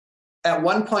At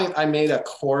one point, I made a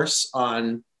course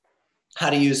on how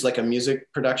to use like a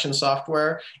music production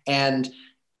software. And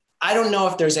I don't know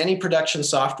if there's any production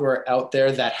software out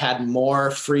there that had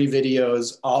more free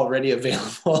videos already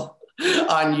available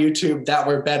on YouTube that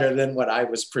were better than what I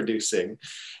was producing.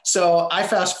 So I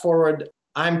fast forward,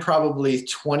 I'm probably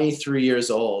 23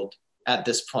 years old at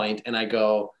this point, and I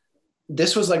go,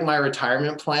 this was like my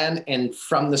retirement plan. And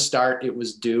from the start, it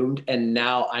was doomed. And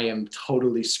now I am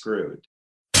totally screwed.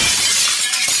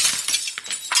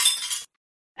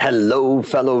 Hello,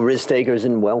 fellow risk takers,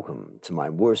 and welcome to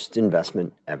my worst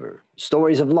investment ever.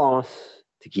 Stories of loss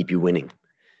to keep you winning.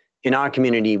 In our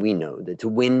community, we know that to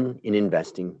win in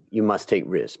investing, you must take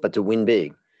risks, but to win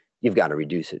big, you've got to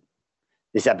reduce it.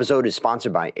 This episode is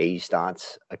sponsored by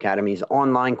A-Stotz Academy's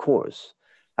online course,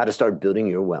 How to Start Building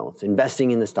Your Wealth, Investing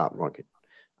in the Stock Market.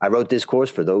 I wrote this course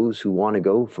for those who want to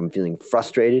go from feeling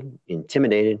frustrated,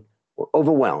 intimidated, or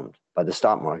overwhelmed by the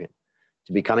stock market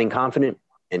to becoming confident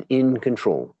and in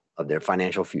control of their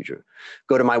financial future.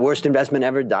 Go to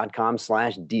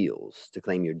myworstinvestmentever.com/deals to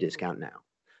claim your discount now.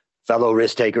 Fellow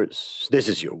risk takers, this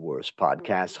is your worst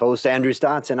podcast host, Andrew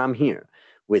Stotz, and I'm here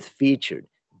with featured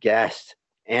guest,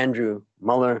 Andrew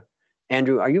Muller.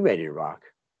 Andrew, are you ready to rock?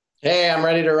 Hey, I'm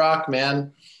ready to rock,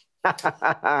 man.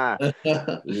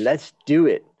 Let's do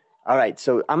it. All right,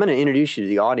 so I'm going to introduce you to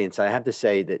the audience. I have to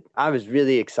say that I was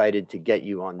really excited to get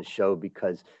you on the show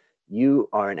because you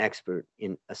are an expert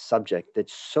in a subject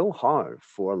that's so hard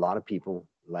for a lot of people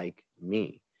like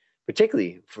me,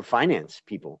 particularly for finance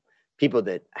people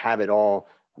that have it all.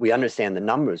 We understand the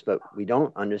numbers, but we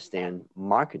don't understand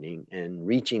marketing and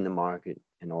reaching the market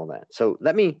and all that. So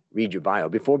let me read your bio.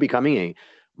 Before becoming a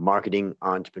marketing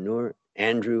entrepreneur,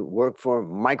 Andrew worked for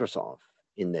Microsoft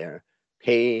in their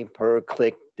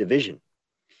pay-per-click division.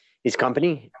 His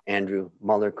company, Andrew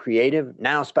Muller Creative,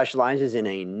 now specializes in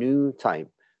a new type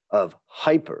of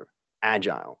hyper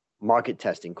agile market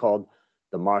testing called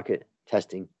the Market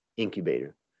Testing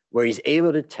Incubator, where he's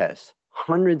able to test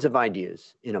hundreds of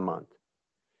ideas in a month.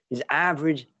 His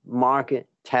average market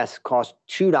test costs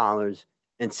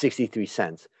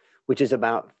 $2.63, which is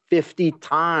about 50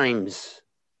 times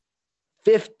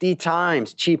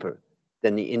cheaper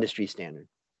than the industry standard.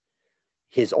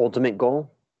 His ultimate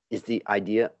goal is the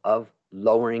idea of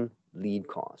lowering lead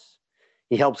costs.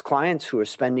 He helps clients who are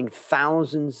spending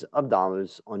thousands of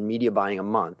dollars on media buying a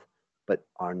month, but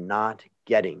are not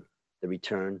getting the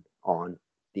return on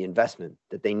the investment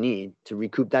that they need to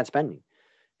recoup that spending.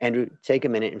 Andrew, take a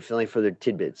minute and fill in further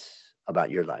tidbits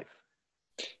about your life.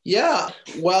 Yeah,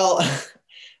 well,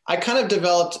 I kind of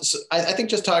developed, I think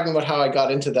just talking about how I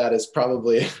got into that is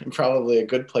probably a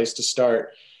good place to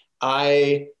start.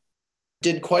 I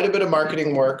did quite a bit of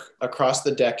marketing work across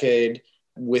the decade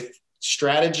with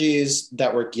strategies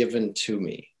that were given to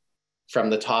me from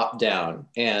the top down.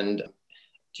 And have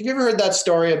you ever heard that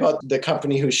story about the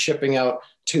company who's shipping out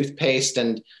toothpaste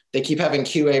and they keep having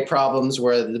QA problems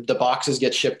where the boxes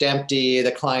get shipped empty,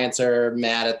 the clients are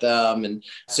mad at them. And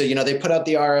so, they put out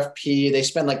the RFP, they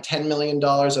spend like $10 million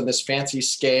on this fancy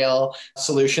scale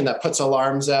solution that puts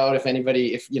alarms out if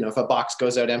a box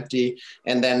goes out empty.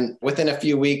 And then within a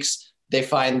few weeks, they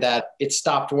find that it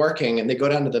stopped working and they go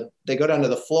down to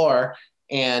the floor,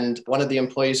 and one of the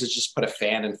employees has just put a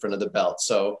fan in front of the belt.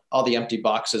 So all the empty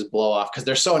boxes blow off because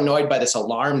they're so annoyed by this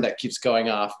alarm that keeps going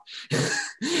off.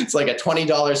 It's like a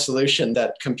 $20 solution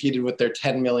that competed with their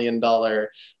 $10 million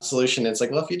solution. It's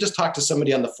like, well, if you just talk to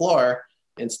somebody on the floor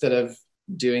instead of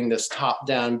doing this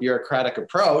top-down bureaucratic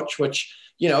approach, which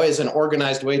is an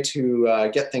organized way to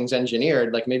get things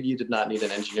engineered, like maybe you did not need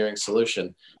an engineering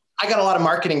solution. I got a lot of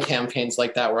marketing campaigns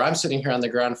like that where I'm sitting here on the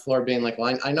ground floor being like,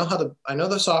 well, I know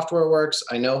the software works.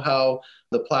 I know how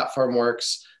the platform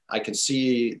works. I can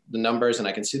see the numbers and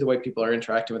I can see the way people are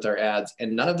interacting with our ads.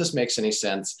 And none of this makes any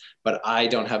sense, but I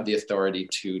don't have the authority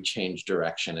to change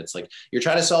direction. It's like you're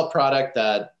trying to sell a product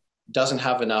that doesn't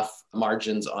have enough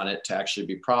margins on it to actually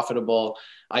be profitable.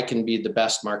 I can be the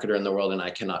best marketer in the world and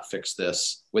I cannot fix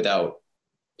this without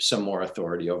some more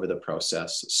authority over the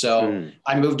process. So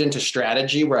I moved into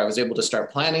strategy where I was able to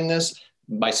start planning this.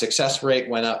 My success rate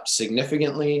went up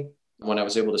significantly when I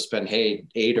was able to spend,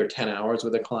 8 or 10 hours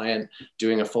with a client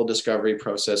doing a full discovery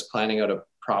process, planning out a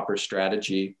proper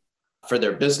strategy for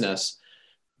their business.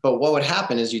 But what would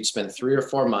happen is you'd spend 3 or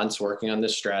 4 months working on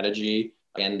this strategy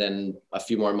and then a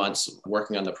few more months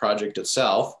working on the project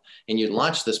itself. And you'd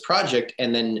launch this project.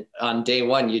 And then on day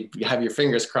one, you'd have your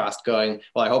fingers crossed going,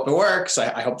 well, I hope it works.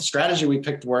 I hope the strategy we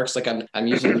picked works. Like I'm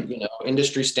using,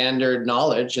 industry standard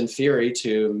knowledge and theory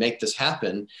to make this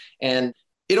happen. And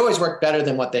it always worked better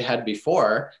than what they had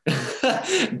before.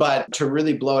 But to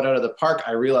really blow it out of the park,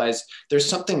 I realized there's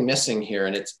something missing here,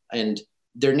 and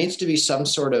there needs to be some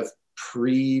sort of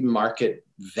pre-market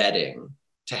vetting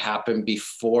to happen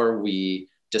before we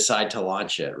decide to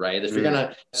launch it, right? If you're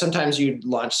gonna, sometimes you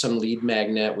launch some lead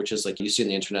magnet, which is like you see on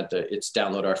the internet that it's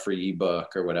download our free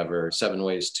ebook or whatever, 7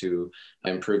 ways to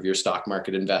improve your stock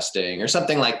market investing or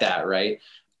something like that, right?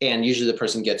 And usually the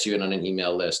person gets you in on an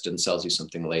email list and sells you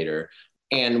something later.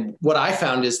 And what I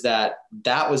found is that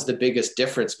was the biggest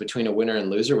difference between a winner and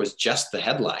loser, was just the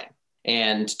headline.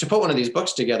 And to put one of these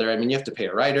books together, I mean, you have to pay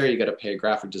a writer, you got to pay a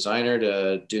graphic designer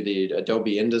to do the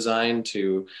Adobe InDesign,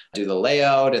 to do the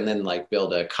layout, and then like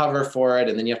build a cover for it.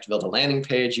 And then you have to build a landing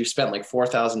page. You spent like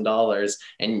 $4,000,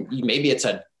 and maybe it's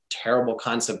a terrible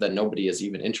concept that nobody is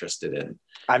even interested in.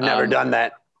 I've never done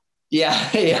that. Yeah.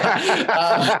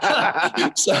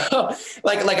 So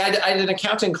I did an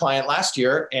accounting client last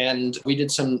year, and we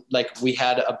did we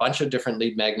had a bunch of different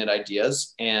lead magnet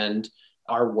ideas, and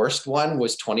our worst one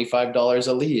was $25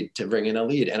 a lead to bring in a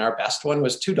lead. And our best one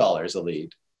was $2 a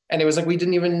lead. And it was like, we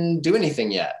didn't even do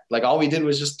anything yet. Like all we did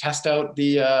was just test out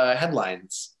the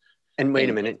headlines. And wait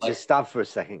a minute, just stop for a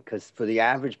second. Because for the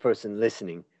average person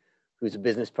listening, who's a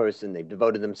business person, they've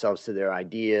devoted themselves to their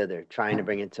idea, they're trying to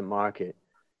bring it to market.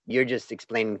 You're just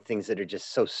explaining things that are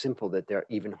just so simple that they're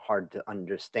even hard to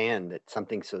understand, that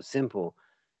something so simple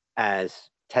as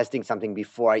testing something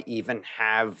before I even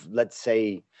have, let's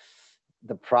say,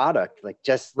 the product, like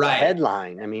just the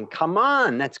headline. I mean, come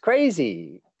on, that's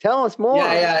crazy. Tell us more.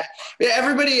 Yeah.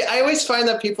 Everybody, I always find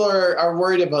that people are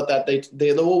worried about that.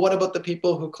 They well, what about the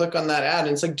people who click on that ad?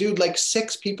 And it's like, dude, like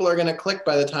 6 people are going to click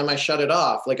by the time I shut it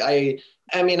off. Like, I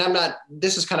mean,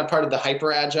 this is kind of part of the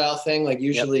hyper agile thing. Like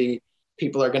usually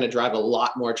people are going to drive a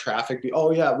lot more traffic.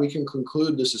 Oh yeah, we can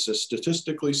conclude this is a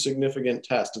statistically significant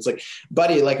test. It's like,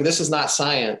 buddy, like this is not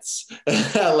science.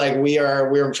 Like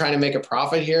we're trying to make a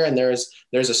profit here, and there's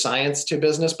a science to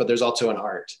business, but there's also an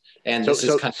art. And this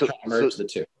is kind of merge the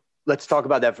two. Let's talk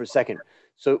about that for a second.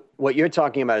 So what you're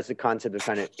talking about is the concept of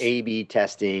kind of A/B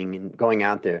testing and going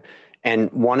out there.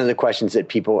 And one of the questions that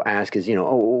people ask is,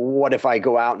 oh, what if I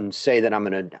go out and say that I'm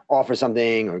going to offer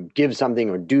something or give something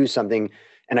or do something,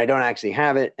 and I don't actually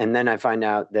have it, and then I find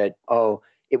out that, oh,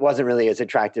 it wasn't really as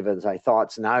attractive as I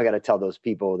thought. So now I got to tell those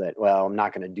people that, well, I'm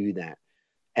not going to do that.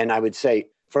 And I would say,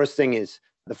 the first thing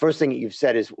that you've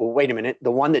said is, well, wait a minute,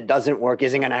 the one that doesn't work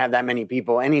isn't going to have that many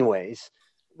people anyways.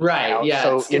 Right. Yeah.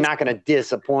 So you're not going to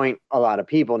disappoint a lot of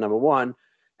people, number one.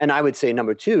 And I would say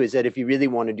number two is that if you really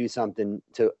want to do something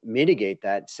to mitigate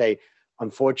that, say,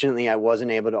 unfortunately, I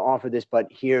wasn't able to offer this,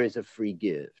 but here is a free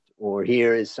gift, or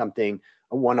here is something,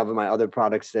 one of my other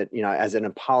products that, as an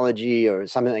apology or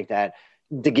something like that,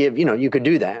 to give, you could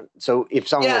do that. So if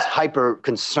someone was hyper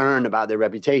concerned about their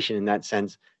reputation in that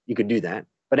sense, you could do that.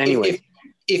 But anyway.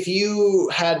 If you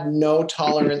had no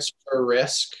tolerance for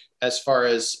risk, as far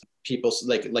as people,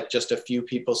 like just a few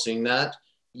people seeing that,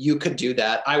 you could do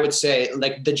that. I would say,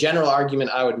 like, the general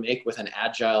argument I would make with an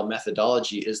agile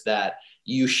methodology is that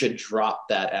you should drop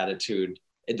that attitude.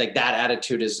 Like that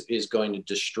attitude is going to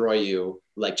destroy you,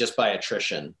 like just by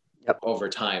attrition over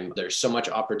time. There's so much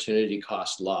opportunity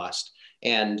cost lost.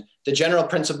 And the general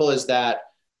principle is that,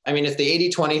 I mean, it's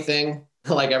the 80-20 thing,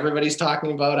 like everybody's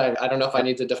talking about. I don't know if I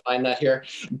need to define that here,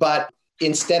 but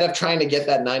instead of trying to get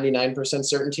that 99%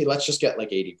 certainty, let's just get like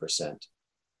 80%.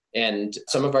 And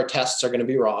some of our tests are going to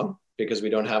be wrong because we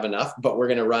don't have enough, but we're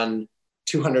going to run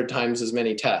 200 times as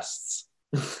many tests.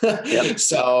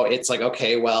 So it's like,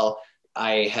 okay, well,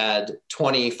 I had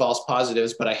 20 false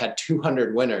positives, but I had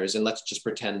 200 winners. And let's just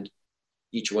pretend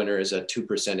each winner is a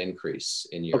 2% increase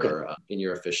in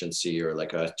your efficiency, or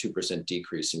like a 2%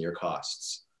 decrease in your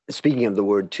costs. Speaking of the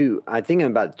word two, I think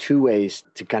about 2 ways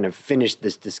to kind of finish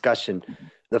this discussion.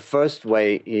 The first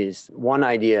way is, one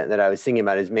idea that I was thinking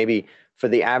about is maybe for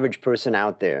the average person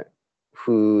out there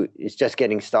who is just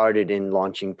getting started in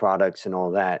launching products and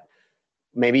all that,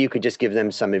 maybe you could just give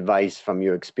them some advice from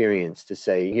your experience to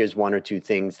say, here's 1 or 2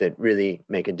 things that really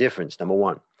make a difference, number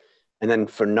one. And then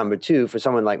for number 2, for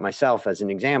someone like myself, as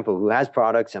an example, who has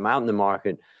products, I'm out in the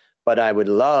market, but I would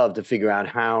love to figure out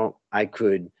how I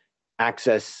could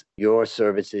access your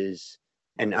services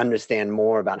and understand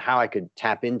more about how I could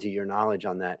tap into your knowledge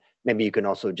on that. Maybe you can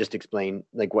also just explain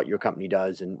like what your company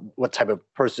does and what type of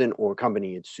person or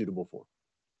company it's suitable for.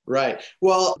 Right.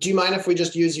 Well, do you mind if we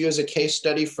just use you as a case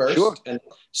study first? Sure. And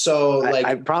so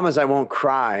I promise I won't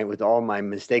cry with all my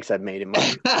mistakes I've made in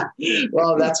my life.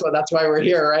 Well, that's why we're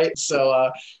here, right?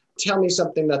 So tell me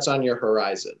something that's on your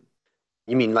horizon.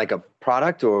 You mean like a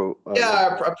product or?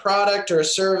 Yeah, a product or a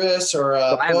service or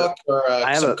So a book or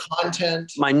some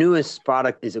content. My newest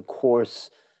product is a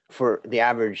course for the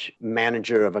average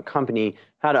manager of a company,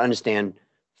 how to understand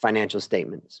financial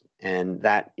statements. And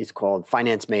that is called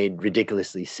Finance Made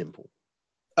Ridiculously Simple.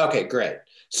 Okay, great.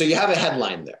 So you have a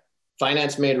headline there.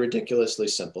 Finance Made Ridiculously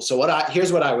Simple. So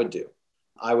here's what I would do.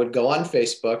 I would go on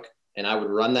Facebook and I would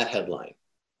run that headline.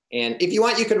 And if you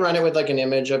want, you can run it with like an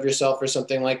image of yourself or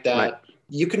something like that. Right.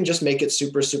 You can just make it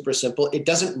super, super simple. It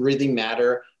doesn't really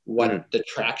matter what the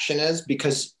traction is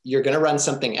because you're going to run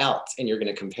something else and you're going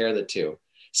to compare the two.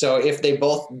 So if they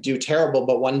both do terrible,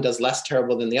 but one does less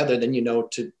terrible than the other, then you know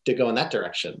to go in that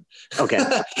direction. Okay.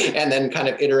 And then kind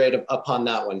of iterate upon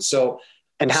that one. So,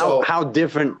 and how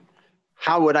different,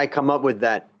 how would I come up with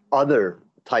that other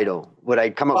title? Would I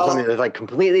come up with something that's like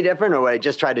completely different, or would I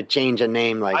just try to change a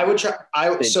name? Like I would try,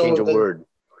 change a word.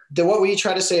 What we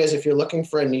try to say is if you're looking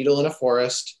for a needle in a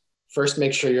forest, first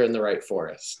make sure you're in the right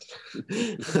forest.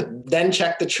 Then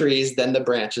check the trees, then the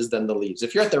branches, then the leaves.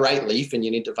 If you're at the right leaf and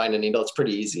you need to find a needle, it's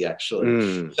pretty easy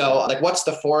actually. So like what's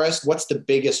the forest? What's the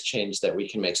biggest change that we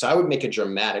can make? So I would make it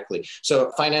dramatically.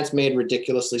 So Finance Made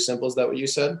Ridiculously Simple, is that what you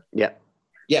said? Yeah.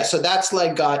 Yeah. So that's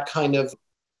like got kind of,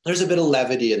 there's a bit of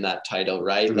levity in that title,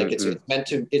 right? Like it's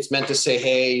meant to say,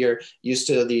 hey, you're used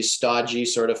to these stodgy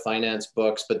sort of finance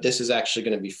books, but this is actually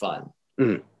going to be fun.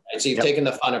 Right? So you've taken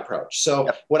the fun approach. So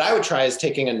what I would try is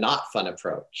taking a not fun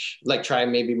approach, like try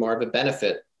maybe more of a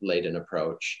benefit laden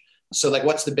approach. So like,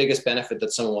 what's the biggest benefit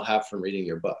that someone will have from reading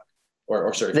your book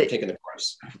or from taking the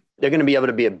course? They're going to be able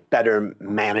to be a better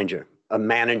manager, a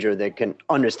manager that can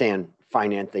understand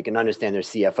finance. They can understand their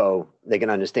CFO. They can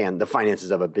understand the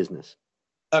finances of a business.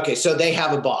 Okay, so they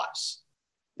have a boss.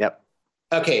 Yep.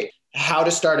 Okay, how to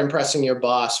start impressing your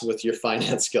boss with your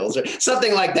finance skills or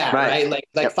something like that, right?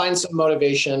 Like find some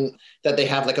motivation that they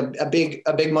have, like a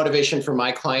big motivation for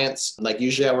my clients. Like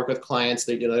usually I work with clients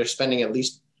that, they're spending at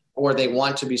least, or they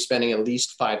want to be spending at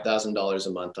least $5,000 a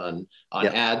month on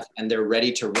ads, and they're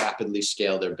ready to rapidly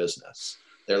scale their business.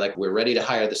 They're like, we're ready to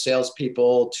hire the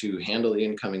salespeople to handle the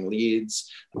incoming leads.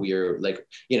 We're like,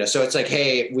 so it's like,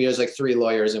 hey, we have like 3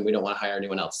 lawyers and we don't want to hire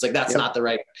anyone else. It's like, that's not the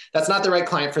right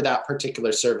client for that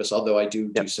particular service. Although I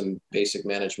do some basic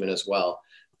management as well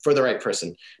for the right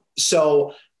person.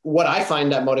 So what I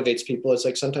find that motivates people is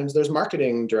like, sometimes there's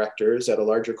marketing directors at a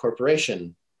larger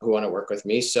corporation who want to work with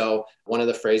me. So one of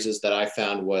the phrases that I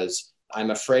found was,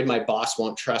 I'm afraid my boss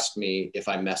won't trust me if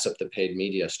I mess up the paid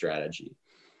media strategy.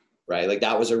 Right? Like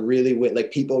that was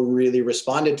like people really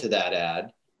responded to that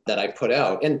ad that I put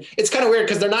out. And it's kind of weird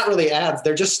because they're not really ads,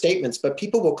 they're just statements, but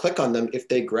people will click on them if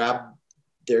they grab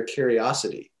their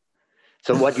curiosity.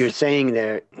 So what you're saying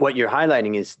there, what you're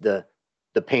highlighting is the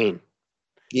pain.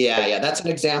 Yeah. That's an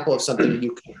example of something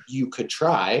you could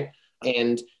try.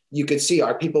 And you could see,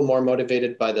 are people more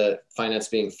motivated by the finance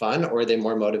being fun, or are they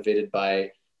more motivated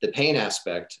by the pain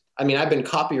aspect? I mean, I've been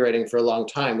copywriting for a long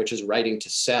time, which is writing to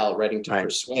sell, writing to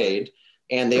persuade.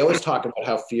 And they always talk about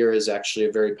how fear is actually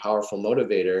a very powerful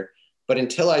motivator. But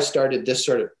until I started this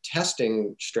sort of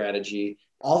testing strategy,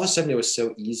 all of a sudden it was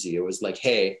so easy. It was like,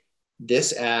 hey,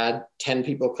 this ad, 10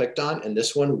 people clicked on, and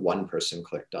this one person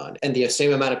clicked on. And the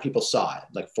same amount of people saw it,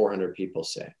 like 400 people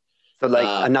say. So like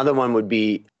another one would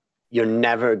be, you're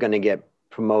never going to get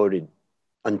promoted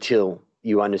until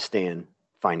you understand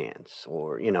finance,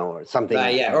 or or something.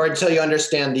 Or until you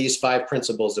understand these 5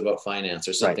 principles about finance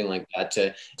or something like that.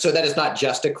 So that it's not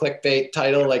just a clickbait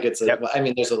title. Like it's, I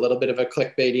mean, there's a little bit of a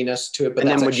clickbaitiness to it. But and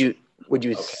then would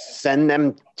you send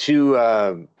them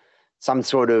to some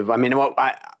sort of? I mean,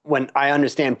 when I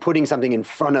understand putting something in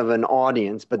front of an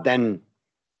audience, but then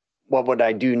what would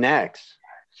I do next?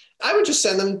 I would just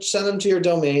send them to your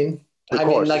domain. I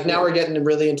mean, like now we're getting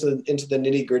really into the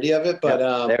nitty gritty of it,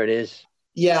 but there it is.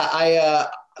 Yeah,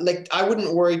 I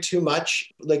wouldn't worry too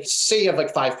much. Like, say you have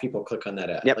like 5 people click on that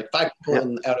ad, like 5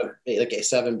 people out of like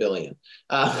 7 billion.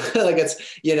 Like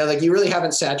it's, like you really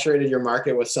haven't saturated your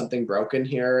market with something broken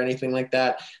here or anything like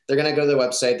that. They're going to go to the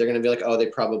website. They're going to be like, oh, they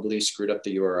probably screwed up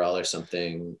the URL or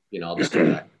something. I'll just go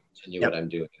back and continue what I'm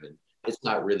doing. And it's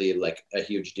not really like a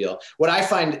huge deal. What I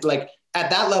find, like at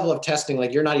that level of testing,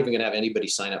 like you're not even going to have anybody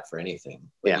sign up for anything.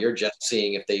 Like, you're just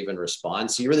seeing if they even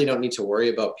respond. So you really don't need to worry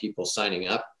about people signing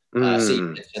up. So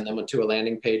you can send them to a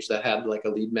landing page that had like a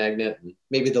lead magnet, and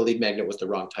maybe the lead magnet was the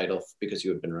wrong title because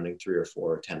you had been running 3 or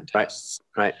 4 or 10 tests.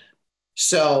 Right.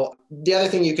 So the other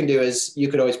thing you can do is you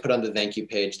could always put on the thank you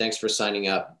page, thanks for signing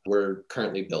up. We're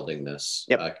currently building this.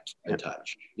 Keep in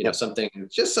touch.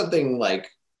 Something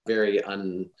like very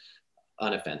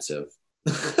unoffensive.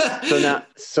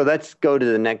 So let's go to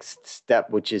the next step,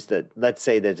 which is that, let's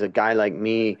say there's a guy like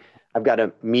me, I've got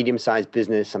a medium-sized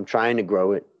business. I'm trying to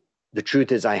grow it. The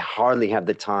truth is I hardly have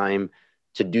the time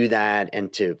to do that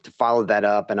and to follow that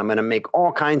up. And I'm going to make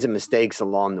all kinds of mistakes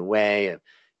along the way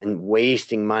and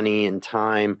wasting money and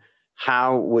time.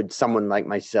 How would someone like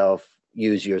myself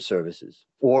use your services?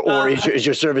 Or is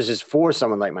your services for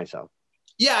someone like myself?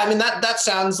 Yeah, I mean, that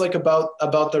sounds like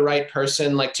about the right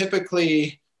person. Like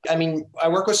typically, I mean, I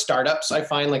work with startups. I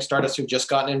find like startups who've just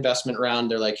gotten an investment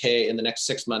round, they're like, hey, in the next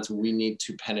 6 months, we need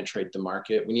to penetrate the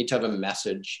market. We need to have a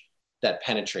message that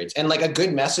penetrates. And like a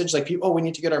good message, like people, oh, we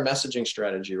need to get our messaging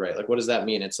strategy right. Like, what does that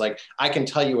mean? It's like, I can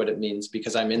tell you what it means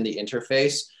because I'm in the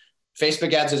interface.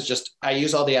 Facebook ads is just, I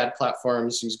use all the ad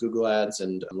platforms, use Google ads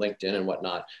and LinkedIn and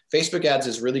whatnot. Facebook ads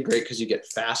is really great because you get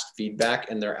fast feedback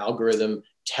and their algorithm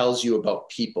tells you about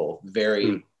people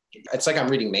very, it's like I'm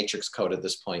reading matrix code at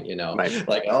this point, you know, right.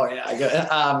 Like, oh yeah, I get it.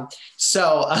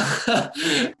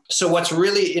 So what's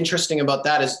really interesting about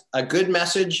that is a good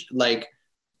message. Like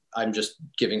I'm just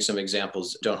giving some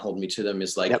examples. Don't hold me to them.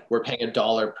 Is like, yep. We're paying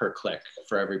 $1 per click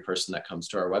for every person that comes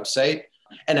to our website.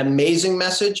 An amazing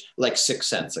message, like 6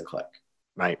 cents a click.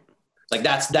 Right. Like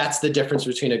that's the difference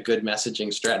between a good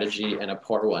messaging strategy and a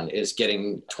poor one, is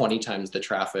getting 20 times the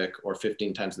traffic or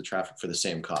 15 times the traffic for the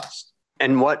same cost.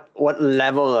 And what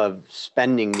level of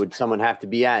spending would someone have to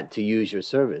be at to use your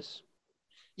service?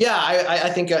 Yeah, I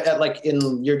think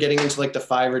you're getting into like the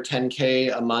 5 or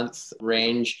 10K a month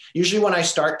range. Usually when I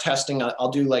start testing,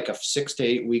 I'll do like a 6 to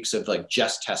 8 weeks of like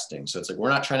just testing. So it's like, we're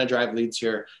not trying to drive leads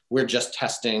here. We're just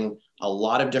testing a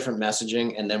lot of different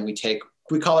messaging. And then we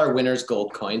call our winners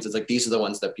gold coins. It's like, these are the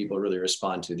ones that people really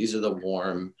respond to. These are the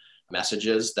warm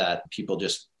messages that people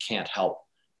just can't help,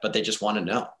 but they just want to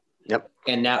know. Yep.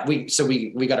 And now we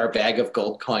got our bag of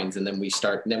gold coins, and then we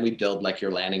build like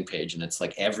your landing page, and it's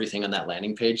like everything on that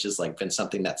landing page has like been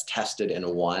something that's tested and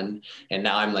won. And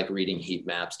now I'm like reading heat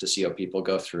maps to see how people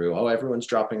go through. Oh, everyone's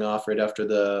dropping off right after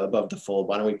above the fold.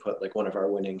 Why don't we put like one of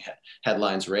our winning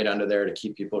headlines right under there to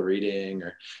keep people reading?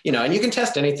 Or, you know, and you can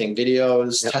test anything: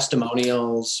 videos, yep.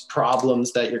 Testimonials,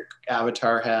 problems that your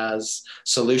avatar has,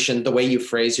 solution, the way you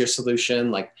phrase your solution,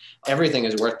 like everything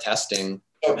is worth testing.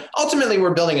 So ultimately,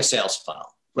 we're building a sales funnel.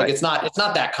 Like, right. It's not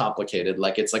that complicated.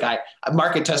 Like, it's like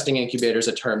market testing incubator is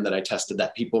a term that I tested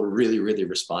that people really, really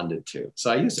responded to. So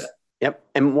I use it. Yep.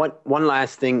 And one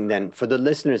last thing then, for the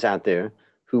listeners out there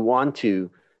who want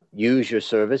to use your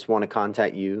service, want to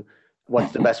contact you,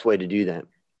 what's the best way to do that?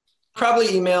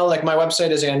 Probably email. Like, my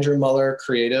website is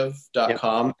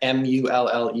andrewmullercreative.com, yep.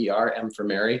 MULLER, M for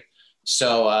Mary.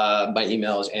 So my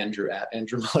email is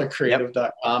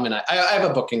andrew@andrewmullercreative.com. And I have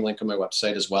a booking link on my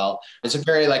website as well. It's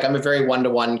I'm a very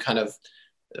one-to-one kind of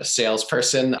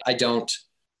salesperson.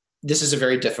 This is a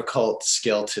very difficult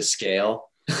skill to scale.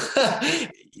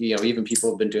 You know, even people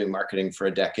who've been doing marketing for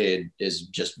a decade is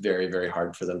just very, very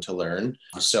hard for them to learn.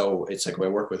 So it's like I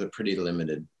work with a pretty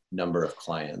limited number of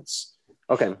clients.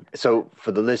 Okay. So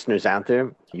for the listeners out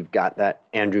there, you've got that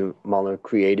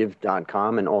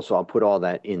andrewmullercreative.com. And also I'll put all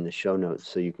that in the show notes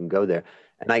so you can go there.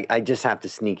 And I just have to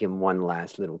sneak in one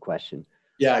last little question.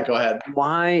 Yeah, go ahead.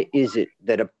 Why is it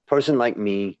that a person like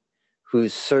me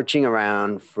who's searching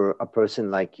around for a person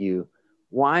like you,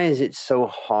 why is it so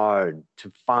hard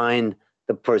to find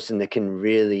the person that can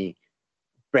really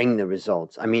bring the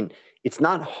results? I mean, it's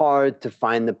not hard to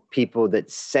find the people that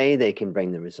say they can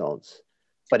bring the results,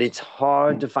 but it's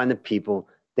hard to find the people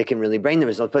that can really bring the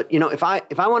results. But, you know, if I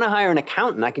want to hire an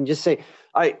accountant, I can just say,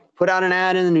 all right, put out an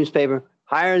ad in the newspaper,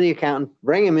 hire the accountant,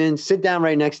 bring him in, sit down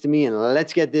right next to me, and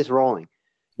let's get this rolling.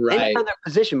 Right. Any other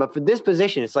position, but for this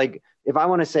position, it's like, if I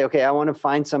want to say, okay, I want to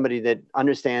find somebody that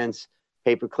understands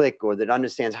pay-per-click or that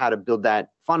understands how to build that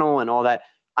funnel and all that,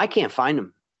 I can't find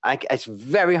them. It's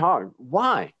very hard.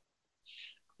 Why?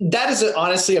 That is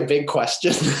honestly a big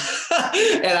question.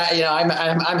 And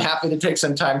I'm happy to take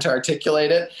some time to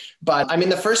articulate it. But I mean,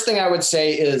 the first thing I would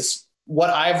say is what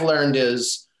I've learned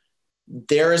is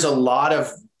there is a lot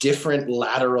of different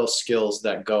lateral skills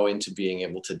that go into being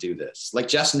able to do this. Like,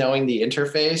 just knowing the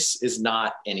interface is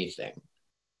not anything,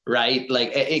 right?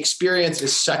 Like, experience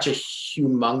is such a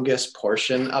humongous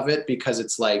portion of it, because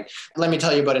it's like, let me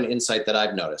tell you about an insight that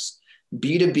I've noticed.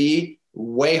 B2B,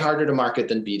 way harder to market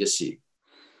than B2C.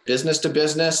 Business to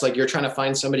business, like, you're trying to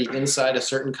find somebody inside a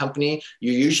certain company,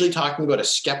 you're usually talking about a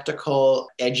skeptical,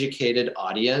 educated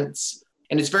audience.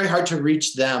 And it's very hard to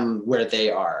reach them where they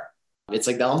are. It's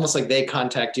like almost like they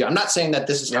contact you. I'm not saying that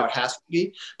this is how it has to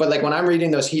be, but like when I'm reading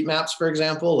those heat maps, for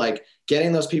example, like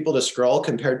getting those people to scroll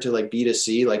compared to like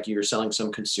B2C, like you're selling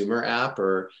some consumer app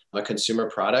or a consumer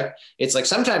product. It's like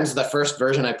sometimes the first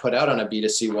version I put out on a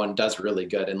B2C one does really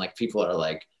good. And like people are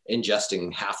like,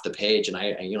 ingesting half the page, and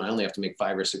I only have to make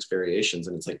 5 or 6 variations,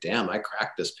 and it's like, damn, I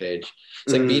cracked this page.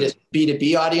 It's like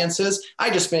B2B audiences. I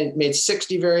just made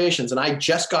 60 variations, and I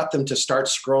just got them to start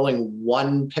scrolling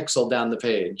 1 pixel down the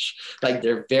page. Like,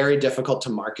 they're very difficult to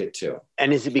market to.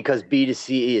 And is it because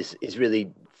B2C is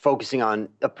really focusing on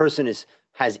a person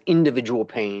has individual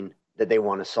pain that they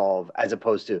want to solve, as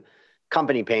opposed to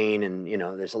company pain, and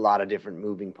there's a lot of different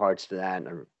moving parts to that?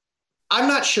 I'm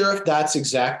not sure if that's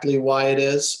exactly why it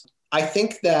is. I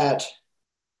think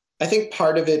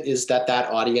part of it is that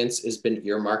audience has been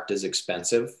earmarked as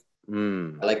expensive.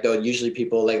 Like, though, usually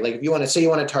people like if you want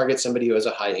to target somebody who has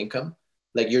a high income,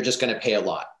 like, you're just going to pay a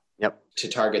lot to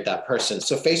target that person.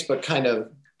 So Facebook kind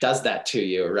of does that to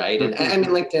you, right? And I mean,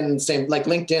 LinkedIn, same. Like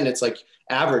LinkedIn, it's like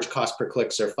average cost per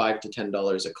clicks are $5 to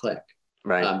 $10 a click.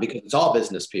 Right. Because it's all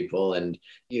business people. And,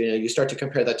 you start to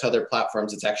compare that to other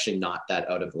platforms. It's actually not that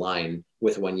out of line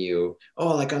with when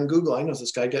like on Google, I know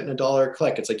this guy getting $1 a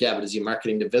click. It's like, yeah, but is he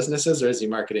marketing to businesses, or is he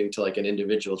marketing to like an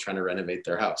individual trying to renovate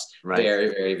their house? Right. Very,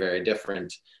 very, very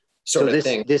different sort of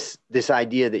thing. This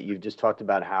idea that you've just talked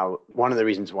about, how one of the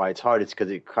reasons why it's hard is because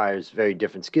it requires very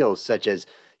different skills, such as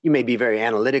you may be very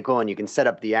analytical and you can set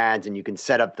up the ads and you can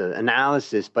set up the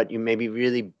analysis, but you may be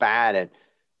really bad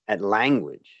at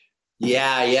language.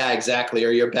 Yeah, exactly. Or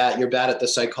you're bad at the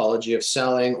psychology of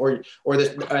selling,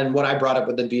 and what I brought up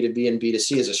with the B2B and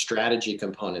B2C is a strategy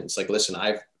component. It's like, listen,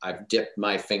 I've dipped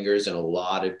my fingers in a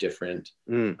lot of different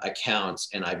accounts,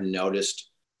 and I've noticed,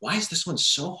 why is this one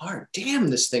so hard? Damn,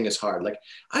 this thing is hard. Like,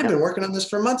 I've been working on this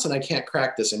for months and I can't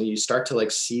crack this. And you start to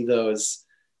see those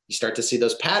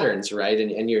patterns, right?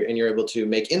 And you're able to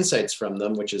make insights from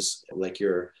them, which is like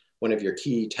one of your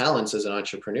key talents as an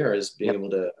entrepreneur, is being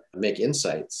able to make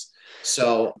insights.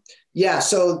 So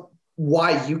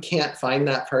why you can't find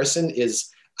that person is,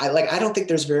 I don't think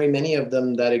there's very many of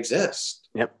them that exist.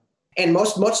 Yep. And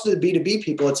most of the B2B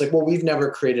people, it's like, well, we've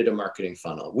never created a marketing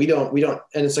funnel. We don't,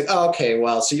 and it's like, oh, okay,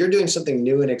 well, so you're doing something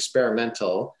new and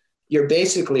experimental. You're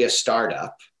basically a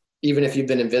startup, even if you've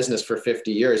been in business for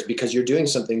 50 years, because you're doing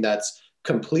something that's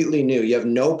completely new. You have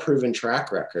no proven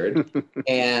track record.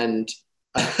 And,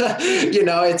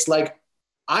 it's like,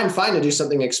 I'm fine to do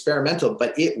something experimental,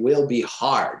 but it will be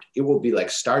hard. It will be like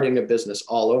starting a business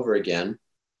all over again.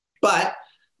 But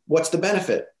what's the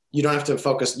benefit? You don't have to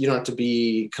focus. You don't have to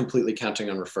be completely counting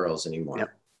on referrals anymore. Yep.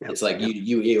 It's like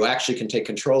you actually can take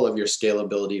control of your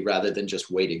scalability rather than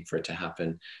just waiting for it to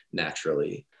happen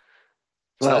naturally.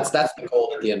 So that's the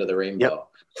goal at the end of the rainbow.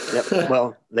 Yep.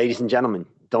 Well, ladies and gentlemen,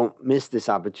 don't miss this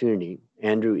opportunity.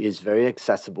 Andrew is very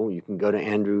accessible. You can go to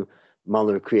Andrew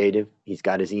Muller Creative. He's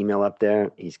got his email up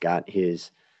there. He's got his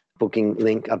booking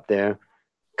link up there.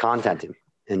 Contact him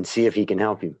and see if he can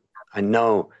help you. I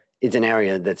know it's an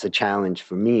area that's a challenge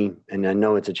for me, and I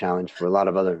know it's a challenge for a lot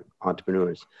of other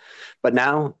entrepreneurs. But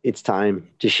now it's time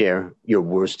to share your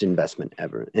worst investment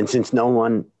ever. And since no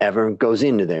one ever goes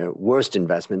into their worst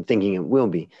investment thinking it will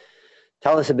be,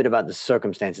 tell us a bit about the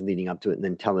circumstances leading up to it, and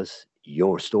then tell us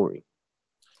your story.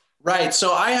 Right.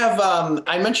 So I have,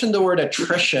 I mentioned the word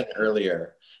attrition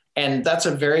earlier, and that's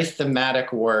a very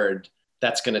thematic word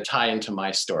that's going to tie into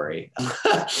my story.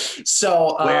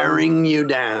 So wearing you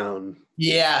down.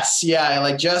 Yes. Yeah.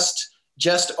 Like just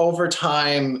over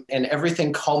time, and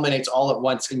everything culminates all at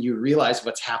once, and you realize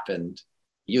what's happened.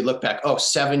 You look back,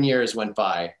 7 years went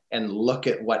by, and look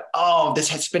at this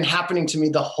has been happening to me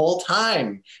the whole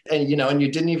time. And, and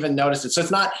you didn't even notice it. So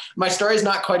my story is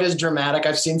not quite as dramatic.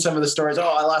 I've seen some of the stories. I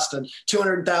lost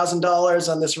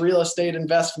 $200,000 on this real estate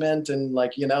investment. And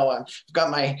I've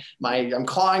got I'm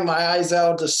clawing my eyes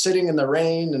out, just sitting in the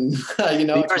rain. And,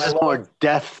 yours is more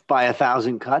death by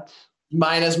 1,000 cuts.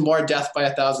 Mine is more death by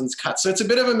 1,000 cuts. So it's a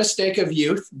bit of a mistake of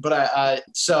youth, but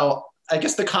so I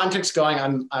guess the context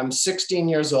going, I'm 16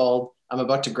 years old. I'm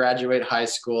about to graduate high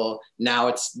school. Now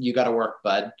it's, you got to work,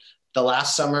 bud. The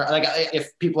last summer,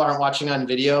 if people aren't watching on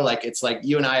video, it's like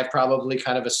you and I have probably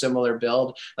kind of a similar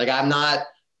build. I'm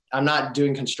not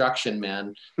doing construction,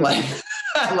 man. So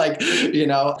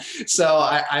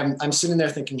I'm sitting there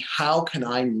thinking, how can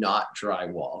I not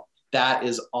drywall? That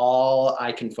is all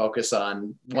I can focus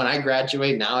on. When I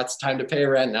graduate, now it's time to pay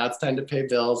rent. Now it's time to pay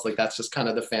bills. That's just kind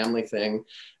of the family thing.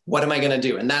 What am I going to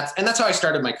do? And that's how I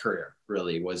started my career,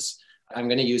 really, was I'm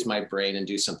going to use my brain and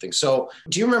do something. So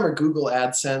do you remember Google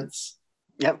AdSense?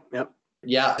 Yep.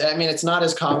 Yeah. I mean, it's not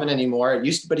as common anymore. It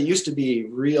used to be a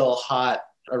real hot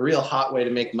way to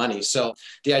make money. So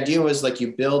the idea was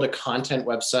you build a content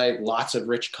website, lots of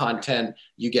rich content,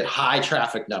 you get high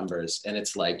traffic numbers, and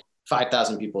it's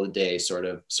 5,000 people a day sort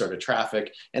of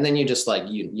traffic. And then you just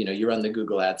you run the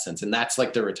Google AdSense, and that's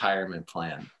the retirement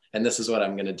plan. and this is what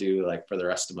I'm going to do like for the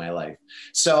rest of my life.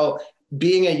 So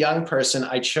being a young person,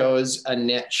 I chose a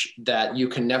niche that you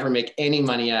can never make any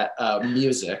money at,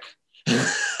 music.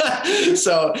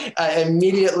 So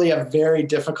immediately a very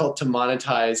difficult to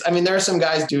monetize. I mean, there are some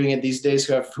guys doing it these days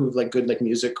who have like good like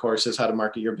music courses, how to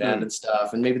market your band and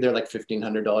stuff. And maybe they're like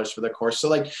 $1,500 for their course. So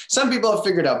like some people have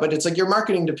figured out, but it's like you're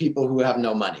marketing to people who have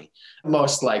no money,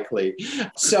 most likely.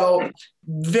 So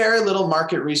very little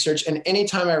market research. And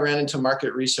anytime I ran into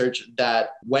market research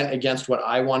that went against what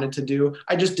I wanted to do,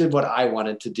 I just did what I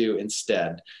wanted to do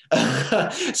instead.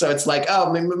 So it's like,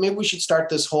 oh, maybe we should start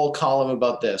this whole column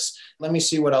about this. Let me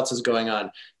see what else is going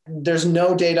on. There's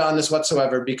no data on this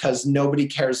whatsoever because nobody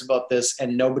cares about this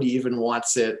and nobody even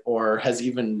wants it or has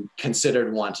even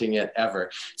considered wanting it ever.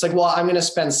 It's like, well, I'm going to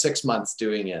spend 6 months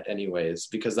doing it anyways,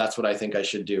 because that's what I think I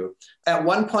should do. At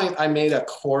one point, I made a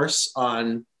course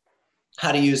on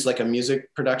how to use like a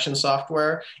music production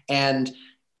software. And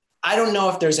I don't know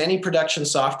if there's any production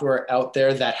software out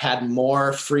there that had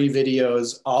more free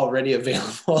videos already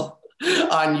available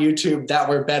on YouTube that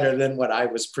were better than what I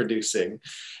was producing.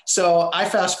 So I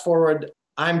fast forward,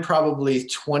 I'm probably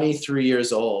 23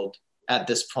 years old at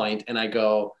this point, and I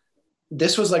go,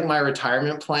 this was like my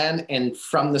retirement plan. And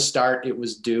from the start, it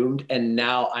was doomed. And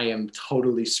now I am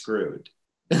totally screwed.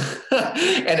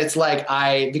 And it's like,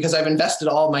 because I've invested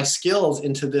all my skills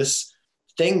into this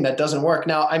thing that doesn't work.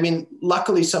 Now, I mean,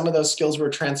 luckily some of those skills were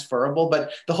transferable,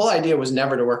 but the whole idea was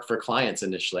never to work for clients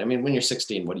initially. I mean, when you're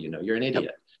 16, what do you know? You're an idiot.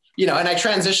 Yep. You know, and I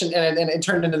transitioned and it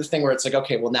turned into the thing where it's like,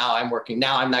 okay, well, now I'm working.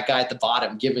 Now I'm that guy at the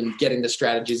bottom, getting the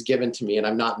strategies given to me and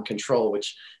I'm not in control,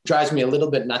 which drives me a little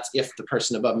bit nuts if the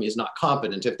person above me is not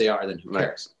competent. If they are, then who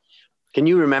cares? Can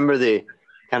you remember the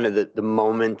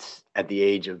moment at the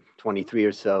age of 23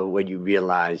 or so where you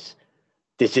realize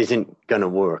this isn't going to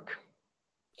work?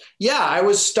 Yeah, I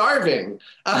was starving.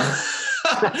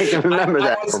 I can remember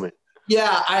that moment.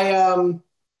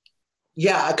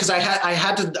 Yeah, because I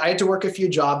had to work a few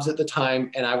jobs at the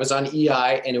time, and I was on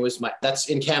EI, and it was that's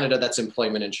in Canada, that's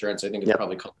employment insurance. I think it's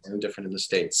probably called something different in the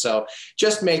States. So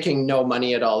just making no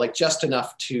money at all, like just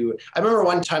enough to. I remember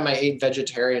one time I ate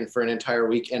vegetarian for an entire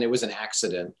week, and it was an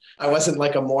accident. I wasn't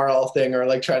like a moral thing or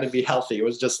like trying to be healthy. It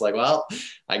was just like, well,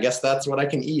 I guess that's what I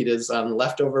can eat is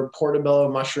leftover portobello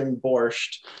mushroom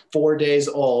borscht, 4 days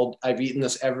old. I've eaten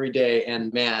this every day,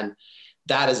 and man,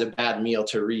 that is a bad meal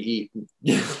to re-eat.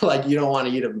 Like you don't want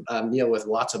to eat a meal with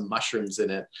lots of mushrooms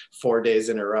in it 4 days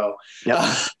in a row.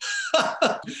 Yep.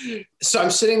 So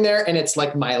I'm sitting there and it's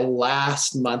like my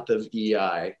last month of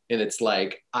EI. And it's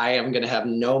like, I am going to have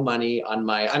no money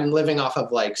I'm living off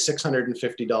of like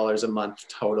 $650 a month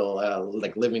total,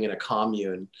 like living in a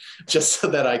commune just so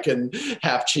that I can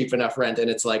have cheap enough rent. And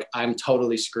it's like, I'm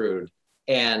totally screwed.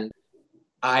 And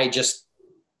I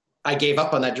gave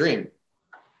up on that dream.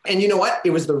 And you know what?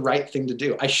 It was the right thing to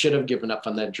do. I should have given up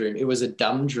on that dream. It was a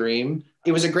dumb dream.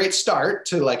 It was a great start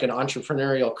to like an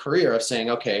entrepreneurial career of saying,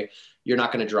 okay, you're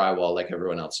not going to drywall like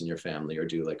everyone else in your family or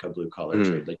do like a blue collar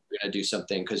trade. Like you're going to do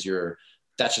something because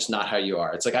that's just not how you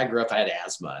are. It's like, I grew up, I had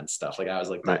asthma and stuff. Like I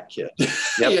was like that kid,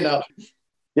 you know?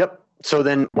 Yep. So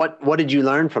then what did you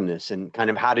learn from this and kind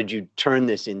of how did you turn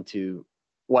this into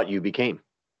what you became?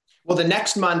 Well, the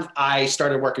next month I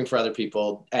started working for other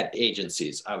people at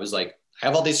agencies. I was like, I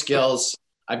have all these skills.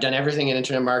 I've done everything in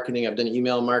internet marketing. I've done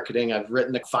email marketing. I've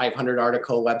written a 500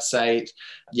 article website.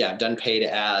 Yeah, I've done paid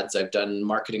ads. I've done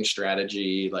marketing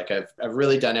strategy. Like I've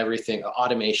really done everything,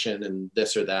 automation and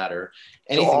this or that or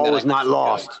anything. So all was not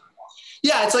lost.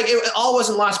 Yeah, it's like it all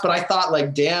wasn't lost, but I thought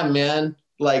like, damn, man,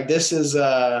 like this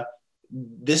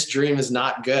dream is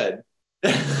not good.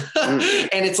 And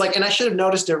it's like, and I should have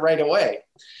noticed it right away.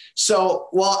 So,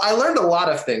 well, I learned a lot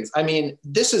of things. I mean,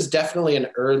 this is definitely an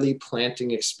early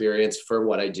planting experience for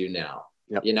what I do now.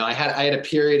 Yep. You know, I had a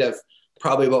period of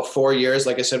probably about 4 years,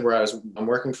 like I said, where I'm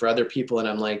working for other people and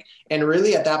I'm like, and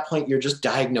really at that point, you're just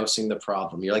diagnosing the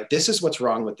problem. You're like, this is what's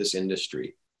wrong with this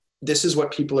industry. This is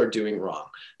what people are doing wrong.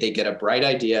 They get a bright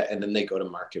idea and then they go to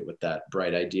market with that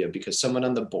bright idea because someone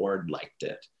on the board liked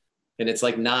it. And it's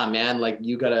like, nah, man, like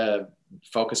you got to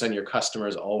focus on your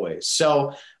customers always.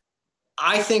 So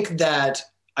I think that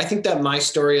my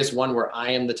story is one where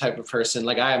I am the type of person,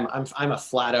 like I'm a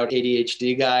flat out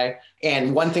ADHD guy.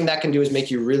 And one thing that can do is make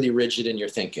you really rigid in your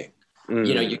thinking.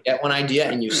 You know, you get one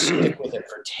idea and you stick with it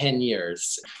for 10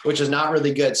 years, which is not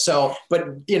really good. So, but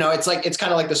you know, it's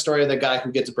kind of like the story of the guy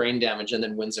who gets brain damage and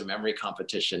then wins a memory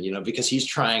competition, you know, because he's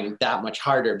trying that much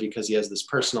harder because he has this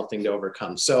personal thing to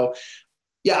overcome. So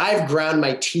yeah, I've ground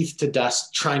my teeth to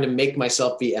dust trying to make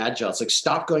myself be agile. It's like,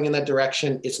 stop going in that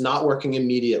direction. It's not working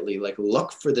immediately. Like,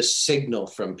 look for the signal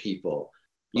from people.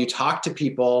 You talk to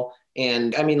people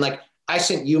And I mean, like, I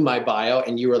sent you my bio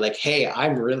and you were like, hey,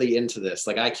 I'm really into this.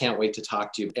 Like, I can't wait to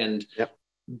talk to you. And Yep.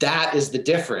 that is the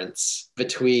difference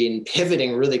between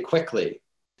pivoting really quickly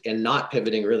and not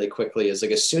pivoting really quickly. Is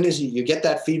like, as soon as you get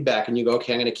that feedback and you go,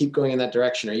 okay, I'm going to keep going in that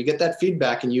direction, or you get that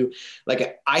feedback and you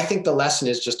like, I think the lesson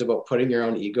is just about putting your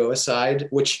own ego aside,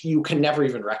 which you can never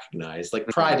even recognize. Like,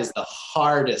 pride is the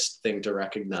hardest thing to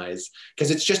recognize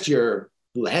because it's just your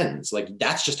lens. Like,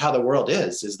 that's just how the world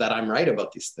is that I'm right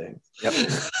about these things. Yep.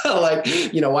 Like,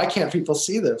 why can't people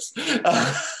see this?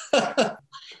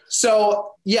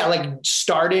 So yeah, like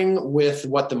starting with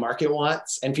what the market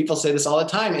wants, and people say this all the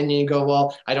time, and you go,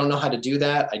 well, I don't know how to do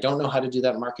that. I don't know how to do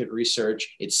that market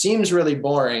research. It seems really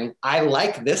boring. I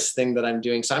like this thing that I'm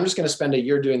doing. So I'm just going to spend a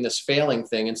year doing this failing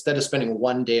thing instead of spending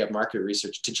one day of market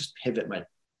research to just pivot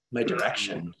my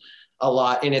direction a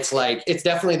lot. And it's like, it's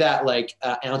definitely that like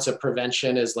ounce of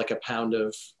prevention is like a pound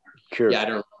of cure.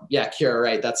 Cure.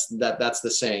 Right. That's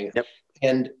the saying. Yep.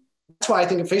 And that's why I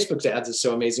think Facebook's ads is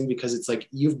so amazing, because it's like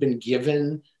you've been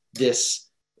given this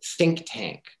think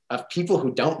tank of people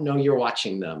who don't know you're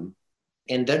watching them,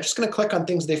 and they're just going to click on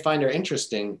things they find are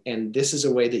interesting. And this is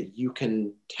a way that you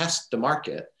can test the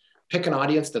market, pick an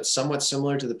audience that's somewhat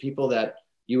similar to the people that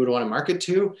you would want to market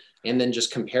to, and then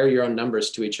just compare your own numbers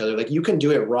to each other. Like, you can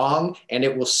do it wrong and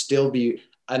it will still be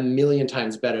a million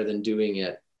times better than doing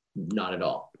it not at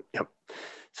all. Yep.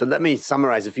 So let me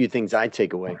summarize a few things I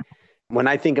take away. When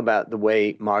I think about the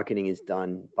way marketing is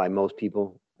done by most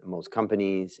people, most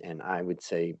companies, and I would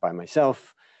say by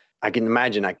myself, I can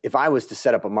imagine if I was to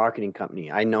set up a marketing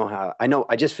company, I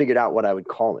just figured out what I would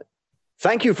call it.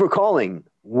 Thank you for calling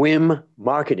Whim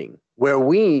Marketing, where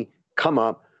we come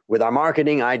up with our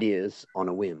marketing ideas on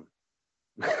a whim.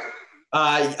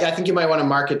 I think you might want to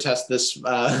market test this this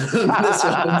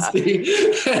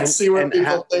one and see what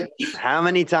people think. How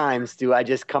many times do I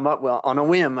just come up on a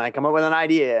whim? I come up with an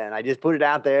idea and I just put it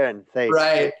out there and say,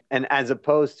 right. And as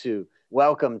opposed to,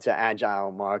 welcome to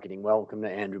Agile Marketing, welcome to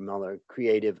Andrew Miller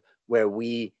Creative, where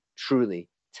we truly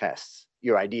test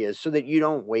your ideas so that you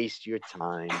don't waste your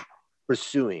time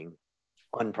pursuing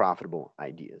unprofitable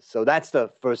ideas. So that's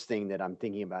the first thing that I'm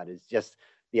thinking about, is just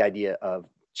the idea of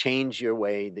change your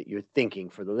way that you're thinking,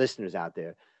 for the listeners out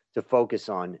there, to focus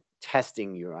on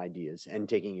testing your ideas and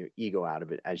taking your ego out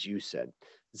of it, as you said.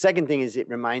 The second thing is, it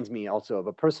reminds me also of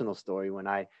a personal story. When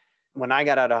I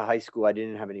got out of high school, I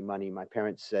didn't have any money. My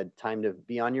parents said, time to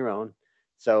be on your own.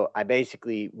 So I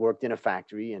basically worked in a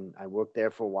factory, and I worked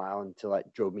there for a while until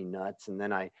it drove me nuts. And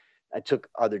then I took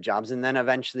other jobs. And then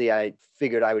eventually I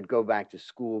figured I would go back to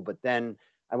school. But then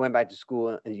I went back to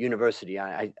school at university.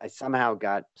 I somehow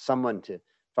got someone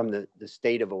from the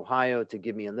state of Ohio to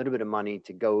give me a little bit of money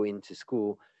to go into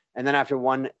school. And then after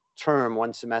one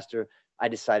semester, I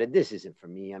decided this isn't for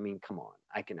me. I mean, come on,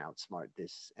 I can outsmart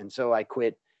this. And so I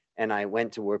quit and I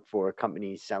went to work for a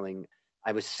company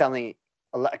I was selling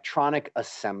electronic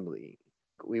assembly.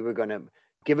 We were going to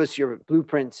give us your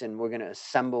blueprints and we're going to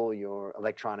assemble your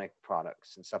electronic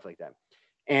products and stuff like that.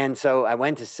 And so I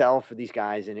went to sell for these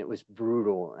guys, and it was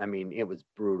brutal. I mean, it was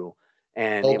brutal.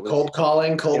 And cold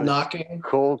calling, cold knocking.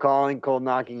 Cold calling, cold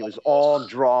knocking. It was all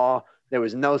draw. There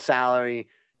was no salary.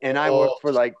 And I worked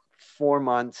for like 4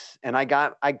 months, and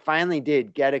I finally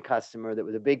did get a customer that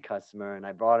was a big customer, and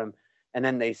I brought him, and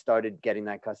then they started getting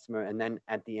that customer. And then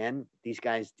at the end, these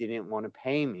guys didn't want to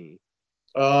pay me.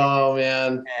 Oh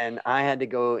man. And I had to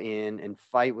go in and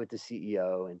fight with the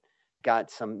CEO, and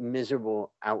got some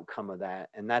miserable outcome of that.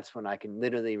 And that's when I can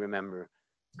literally remember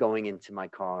going into my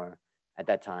car at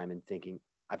that time and thinking,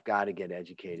 I've got to get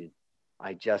educated.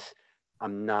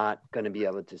 I'm not going to be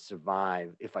able to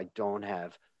survive if I don't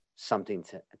have something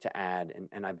to add.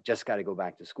 And I've just got to go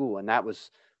back to school. And that was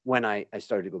when I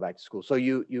started to go back to school. So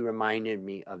you reminded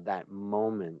me of that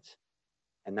moment.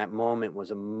 And that moment was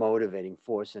a motivating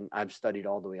force. And I've studied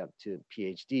all the way up to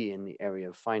PhD in the area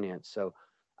of finance. So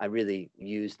I really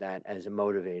use that as a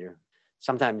motivator.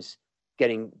 Sometimes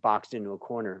getting boxed into a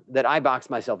corner that I boxed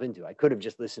myself into. I could have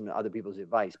just listened to other people's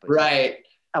advice, but right.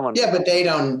 But they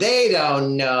don't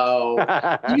know.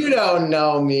 You don't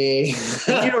know me.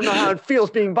 You don't know how it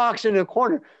feels being boxed into a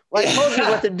corner. Well, I told you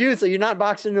what to do, so you're not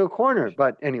boxed into a corner.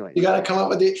 But anyway, you got to come up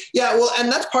with well,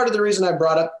 and that's part of the reason I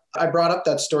brought up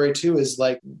that story too, is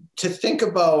like to think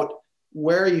about,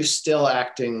 where are you still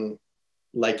acting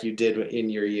like you did in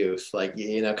your youth, like,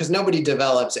 because nobody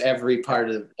develops every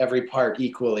part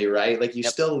equally, right? Like you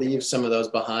still leave some of those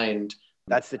behind.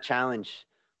 That's the challenge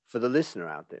for the listener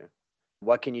out there.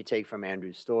 What can you take from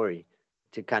Andrew's story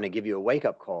to kind of give you a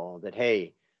wake-up call that,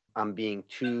 hey, I'm being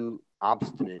too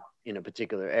obstinate in a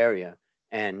particular area,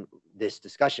 And this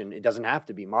discussion, it doesn't have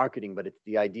to be marketing, but it's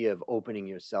the idea of opening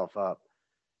yourself up.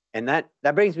 And that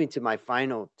brings me to my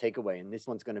final takeaway. And this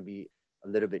one's going to be a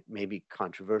little bit maybe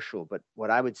controversial, but what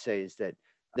I would say is that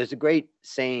there's a great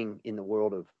saying in the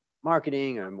world of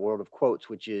marketing or in the world of quotes,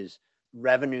 which is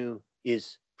revenue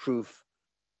is proof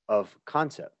of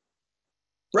concept.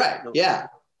 Right. Yeah.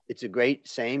 It's a great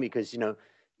saying because,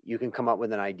 you can come up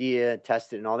with an idea,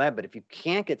 test it and all that. But if you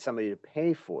can't get somebody to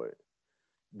pay for it,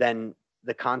 then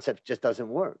the concept just doesn't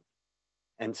work.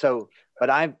 And so, but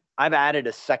I've added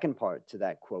a second part to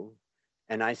that quote.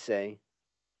 And I say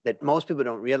that most people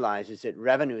don't realize is that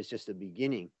revenue is just the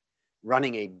beginning.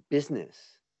 Running a business.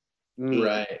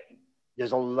 Right.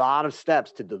 There's a lot of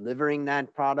steps to delivering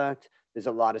that product. There's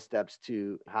a lot of steps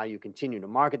to how you continue to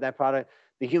market that product,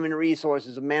 the human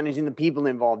resources of managing the people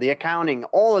involved, the accounting,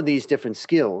 all of these different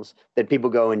skills that people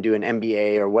go and do an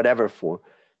MBA or whatever for.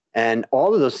 And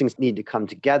all of those things need to come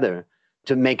together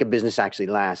to make a business actually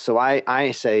last. So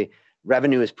I say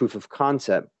revenue is proof of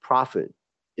concept, profit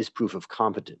is proof of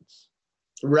competence.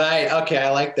 Right. Okay. I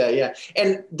like that. Yeah.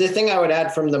 And the thing I would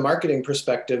add from the marketing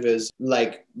perspective is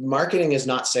like marketing is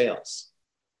not sales.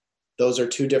 Those are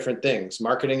two different things.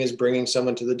 Marketing is bringing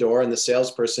someone to the door and the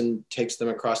salesperson takes them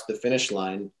across the finish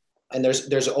line. And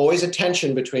there's always a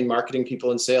tension between marketing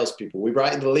people and salespeople. We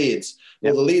brought you the leads.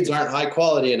 Well, the leads aren't high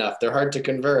quality enough. They're hard to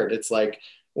convert. It's like,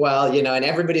 well, and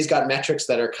everybody's got metrics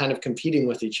that are kind of competing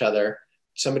with each other.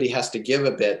 Somebody has to give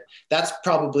a bit. That's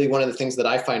probably one of the things that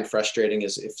I find frustrating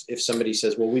is if somebody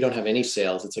says, well, we don't have any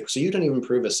sales. It's like, so you don't even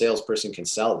prove a salesperson can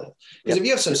sell this. Because if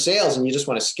you have some sales and you just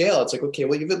want to scale, it's like, okay,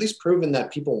 well, you've at least proven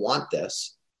that people want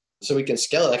this so we can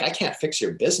scale it. Like I can't fix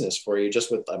your business for you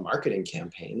just with a marketing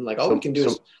campaign. Like all we can do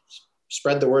is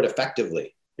spread the word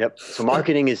effectively. Yep. So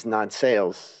marketing is not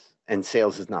sales and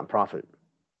sales is not profit.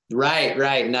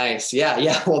 Right. Nice.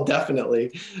 Yeah. Well,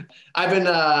 definitely. I've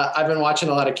been watching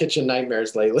a lot of Kitchen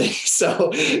Nightmares lately.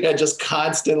 So yeah, just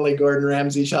constantly Gordon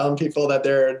Ramsay telling people that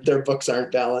their books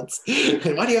aren't balanced.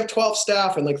 And why do you have 12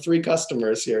 staff and like 3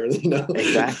 customers here?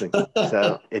 Exactly.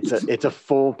 So it's a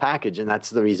full package. And that's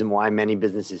the reason why many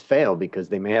businesses fail, because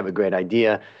they may have a great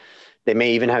idea. They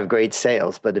may even have great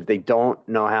sales, but if they don't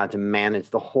know how to manage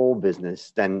the whole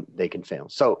business, then they can fail.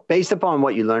 So based upon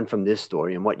what you learned from this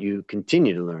story and what you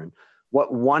continue to learn,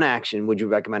 what one action would you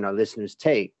recommend our listeners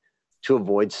take to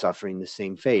avoid suffering the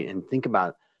same fate? And think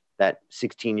about that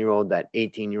 16-year-old, that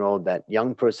 18-year-old, that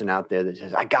young person out there that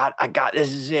says, I got,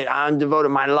 this is it. I'm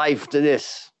devoting my life to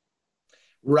this.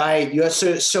 Right. Yeah.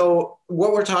 So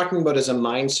what we're talking about is a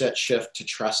mindset shift to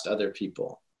trust other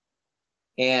people.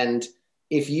 And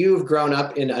if you've grown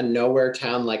up in a nowhere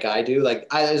town like I do,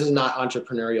 this is not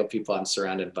entrepreneurial people I'm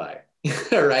surrounded by,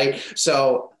 right?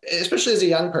 So especially as a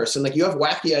young person, like you have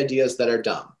wacky ideas that are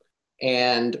dumb.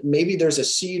 And maybe there's a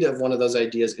seed of one of those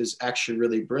ideas is actually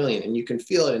really brilliant and you can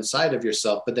feel it inside of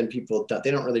yourself, but then people, they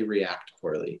don't really react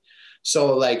poorly.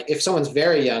 So like if someone's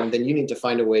very young, then you need to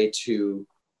find a way to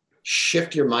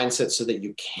shift your mindset so that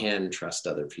you can trust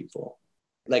other people.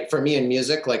 Like for me in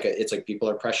music, it's like people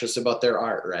are precious about their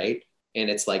art, right? And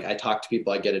it's like, I talk to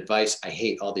people, I get advice. I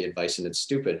hate all the advice and it's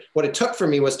stupid. What it took for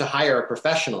me was to hire a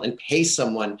professional and pay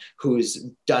someone who's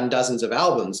done dozens of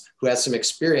albums, who has some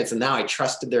experience. And now I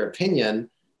trusted their opinion.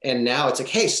 And now it's like,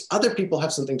 hey, other people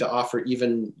have something to offer,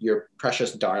 even your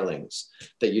precious darlings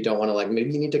that you don't want to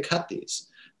maybe you need to cut these.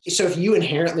 So if you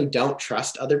inherently don't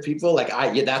trust other people,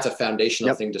 that's a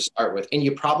foundational thing to start with. And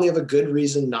you probably have a good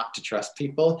reason not to trust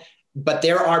people, but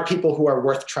there are people who are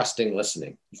worth trusting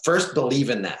listening. First, believe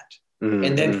in that. Mm-hmm.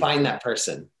 And then find that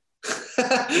person.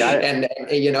 And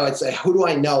it's like, who do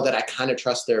I know that I kind of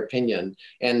trust their opinion?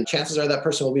 And chances are that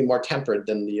person will be more tempered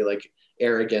than the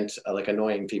arrogant,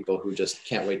 annoying people who just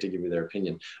can't wait to give you their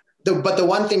opinion. But the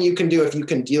one thing you can do if you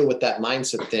can deal with that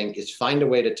mindset thing is find a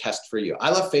way to test for you. I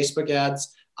love Facebook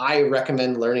ads. I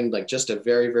recommend learning just a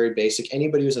very, very basic.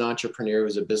 Anybody who's an entrepreneur,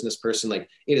 who's a business person, it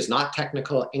is not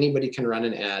technical. Anybody can run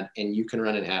an ad and you can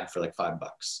run an ad for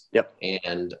 $5. Yep.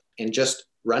 And just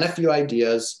run a few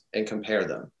ideas and compare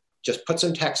them. Just put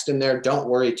some text in there. Don't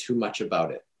worry too much about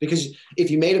it. Because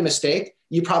if you made a mistake,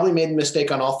 you probably made a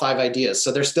mistake on all 5 ideas.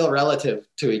 So they're still relative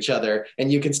to each other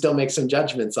and you can still make some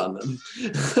judgments on them.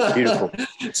 Beautiful.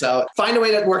 So find a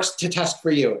way that works to test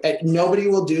for you. Nobody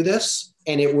will do this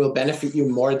and it will benefit you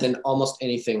more than almost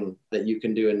anything that you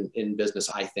can do in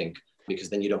business, I think, because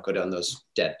then you don't go down those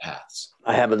dead paths.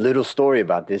 I have a little story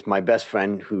about this. My best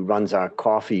friend who runs our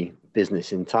coffee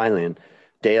business in Thailand,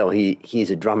 Dale, he's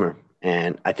a drummer.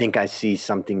 And I think I see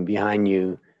something behind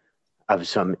you of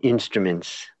some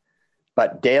instruments.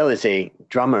 But Dale is a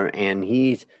drummer and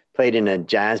he's played in a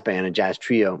jazz band, a jazz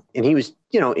trio. And he was,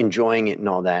 enjoying it and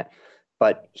all that.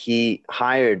 but he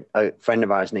hired a friend of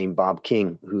ours named Bob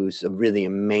King, who's a really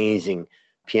amazing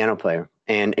piano player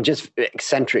and just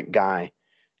eccentric guy.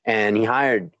 And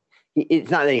it's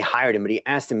not that he hired him, but he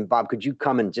asked him, Bob, could you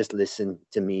come and just listen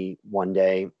to me one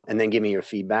day and then give me your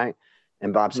feedback?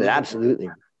 And Bob said,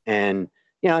 absolutely. And,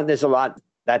 there's a lot,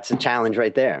 that's a challenge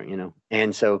right there,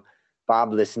 And so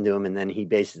Bob listened to him, and then he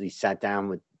basically sat down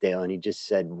with Dale and he just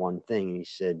said one thing. He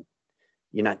said,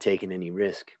 you're not taking any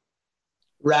risk.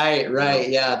 Right.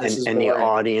 Yeah. And the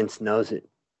audience knows it.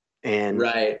 And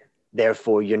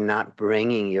therefore, you're not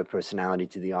bringing your personality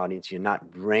to the audience. You're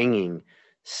not bringing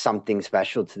something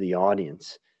special to the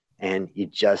audience. And you're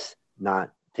just not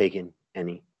taking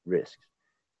any risks.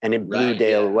 And it blew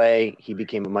Dale away. He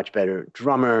became a much better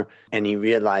drummer. And he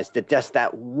realized that just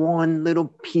that one little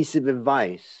piece of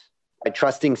advice, by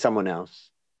trusting someone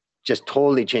else, just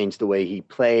totally changed the way he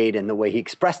played and the way he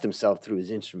expressed himself through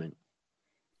his instrument.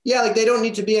 Yeah, like they don't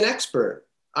need to be an expert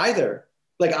either.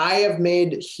 Like I have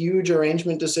made huge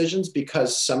arrangement decisions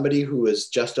because somebody who is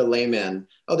just a layman,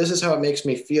 this is how it makes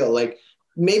me feel. Like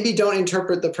maybe don't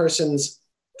interpret the person's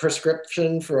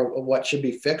prescription for what should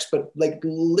be fixed, but like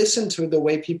listen to the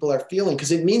way people are feeling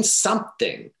because it means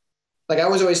something. Like I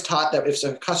was always taught that if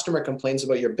a customer complains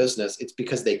about your business, it's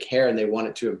because they care and they want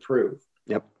it to improve.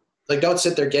 Yep. Like, don't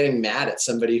sit there getting mad at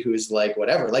somebody who's like,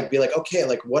 whatever, like, be like, okay,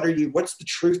 like, what's the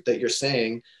truth that you're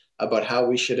saying about how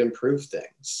we should improve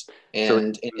things?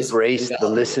 And embrace the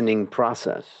listening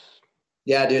process.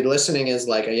 Yeah, dude, listening is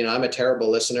like, I'm a terrible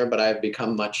listener, but I've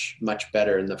become much, much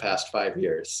better in the past 5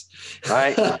 years. All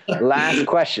right. Last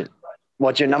question.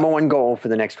 What's your number one goal for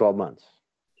the next 12 months?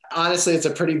 Honestly, it's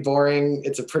a pretty boring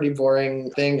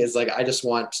thing. Is like, I just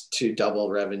want to double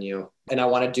revenue and I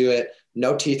want to do it.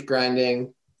 No teeth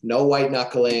grinding, no white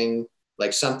knuckling,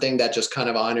 like something that just kind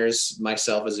of honors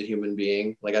myself as a human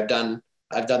being. Like I've done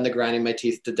the grinding my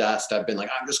teeth to dust. I've been like,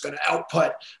 I'm just going to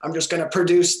output, I'm just going to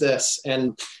produce this.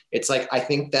 And it's like, I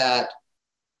think that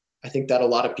a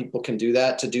lot of people can do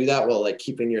that while like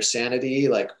keeping your sanity,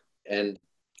 like, and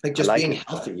like just being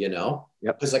healthy, Yep.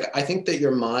 Because like, I think that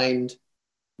your mind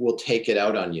will take it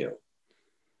out on you.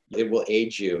 It will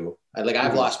age you.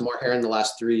 I've lost more hair in the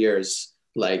last 3 years.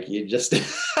 Like you just,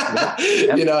 Yep.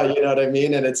 you know what I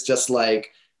mean? And it's just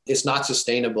like, it's not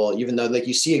sustainable, even though like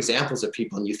you see examples of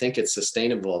people and you think it's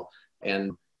sustainable.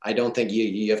 And I don't think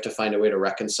you have to find a way to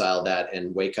reconcile that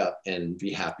and wake up and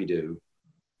be happy to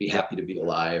be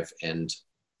alive. And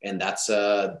that's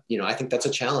I think that's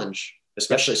a challenge,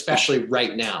 especially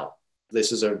right now.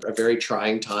 This is a very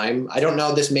trying time. I don't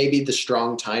know, this may be the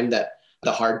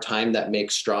hard time that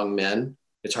makes strong men.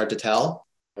 It's hard to tell.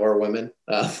 Or women.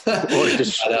 Or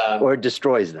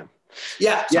destroys them.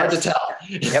 Yeah, it's hard to tell.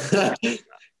 Yep.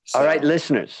 All right,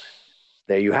 listeners,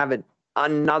 there you have it.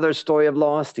 Another story of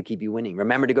loss to keep you winning.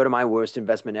 Remember to go to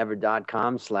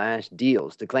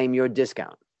myworstinvestmentever.com/deals to claim your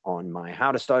discount on my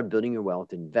How to Start Building Your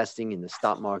Wealth Investing in the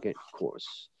Stock Market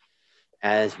course.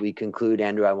 As we conclude,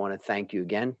 Andrew, I want to thank you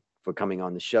again for coming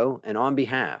on the show. And on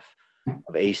behalf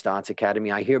of A Stotz Academy,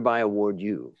 I hereby award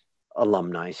you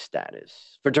alumni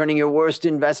status for turning your worst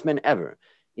investment ever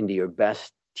into your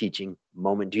best teaching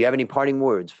moment. Do you have any parting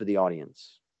words for the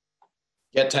audience?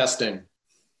 Get testing.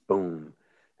 Boom.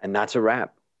 And that's a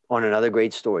wrap on another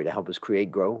great story to help us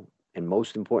create, grow, and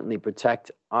most importantly, protect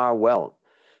our wealth.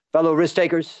 Fellow risk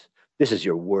takers, this is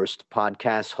your worst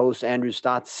podcast host, Andrew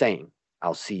Stotz, saying,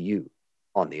 I'll see you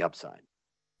on the upside.